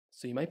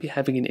So you might be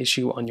having an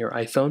issue on your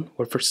iPhone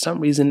where for some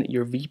reason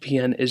your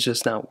VPN is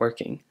just not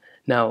working.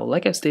 Now,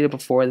 like I've stated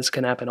before, this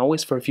can happen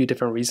always for a few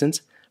different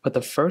reasons, but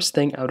the first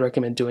thing I would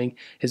recommend doing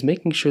is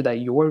making sure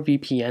that your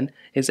VPN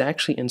is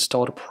actually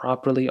installed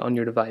properly on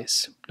your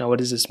device. Now, what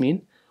does this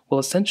mean? Well,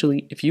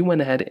 essentially, if you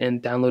went ahead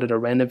and downloaded a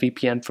random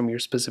VPN from your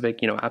specific,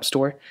 app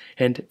store,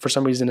 and for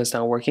some reason it's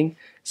not working,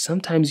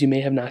 sometimes you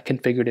may have not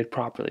configured it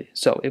properly.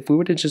 So if we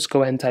were to just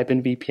go ahead and type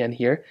in VPN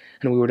here,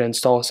 and we were to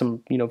install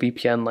some,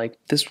 VPN like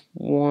this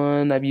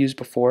one I've used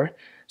before.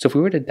 So if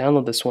we were to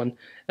download this one,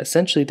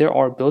 essentially there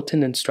are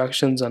built-in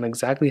instructions on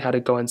exactly how to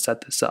go and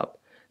set this up.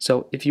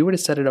 So if you were to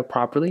set it up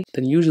properly,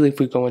 then usually if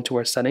we go into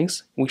our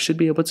settings, we should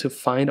be able to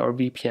find our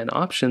VPN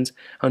options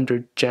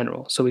under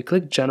General. So we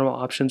click General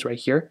Options right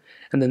here,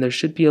 and then there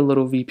should be a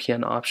little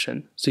VPN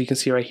option. So you can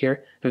see right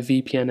here,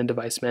 VPN and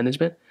Device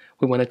Management.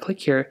 We want to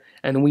click here,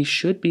 and we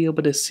should be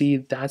able to see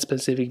that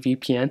specific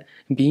VPN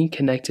being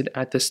connected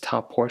at this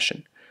top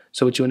portion.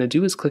 So what you want to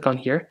do is click on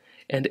here,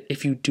 and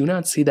if you do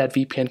not see that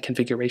VPN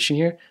configuration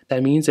here,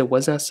 that means it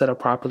was not set up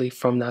properly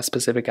from that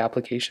specific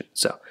application.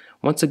 So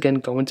once again,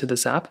 go into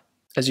this app.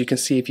 As you can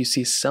see, if you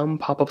see some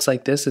pop-ups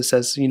like this, it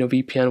says,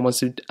 VPN wants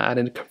to add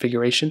in a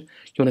configuration,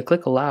 you want to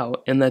click allow,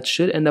 and that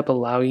should end up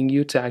allowing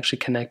you to actually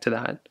connect to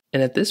that.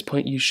 And at this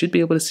point, you should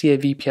be able to see a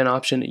VPN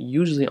option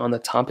usually on the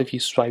top. If you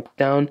swipe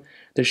down,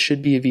 there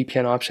should be a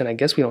VPN option. I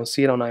guess we don't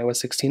see it on iOS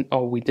 16.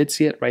 Oh, we did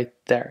see it right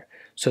there.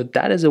 So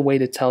that is a way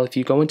to tell if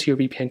you go into your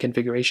VPN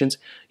configurations,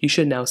 you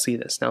should now see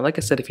this. Now, like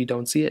I said, if you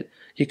don't see it,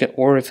 you can,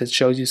 or if it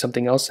shows you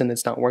something else and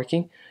it's not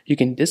working, you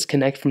can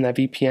disconnect from that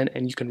VPN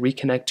and you can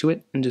reconnect to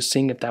it and just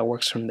seeing if that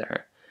works from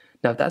there.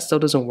 Now, if that still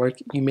doesn't work,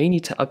 you may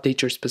need to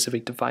update your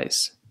specific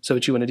device. So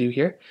what you want to do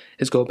here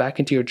is go back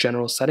into your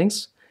general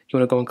settings. You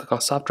want to go and click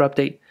on software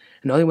update.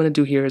 And all you want to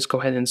do here is go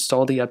ahead and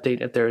install the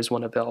update if there is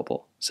one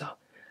available. So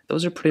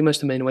those are pretty much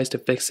the main ways to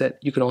fix it.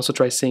 You can also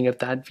try seeing if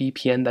that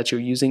VPN that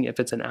you're using, if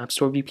it's an App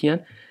Store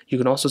VPN, you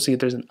can also see if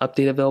there's an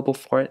update available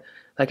for it.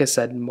 Like I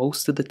said,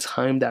 most of the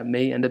time that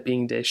may end up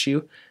being the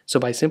issue. So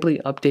by simply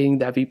updating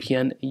that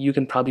VPN, you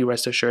can probably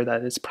rest assured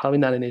that it's probably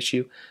not an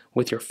issue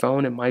with your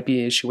phone. It might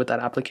be an issue with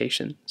that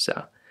application.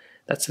 So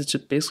that's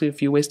just basically a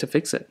few ways to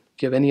fix it.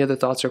 If you have any other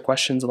thoughts or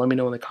questions, let me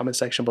know in the comment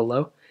section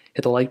below.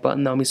 Hit the like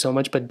button, that would mean so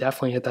much, but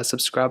definitely hit that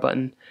subscribe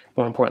button.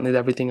 More importantly than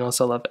everything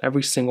else, I love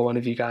every single one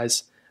of you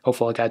guys.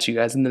 Hopefully I'll catch you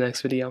guys in the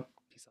next video.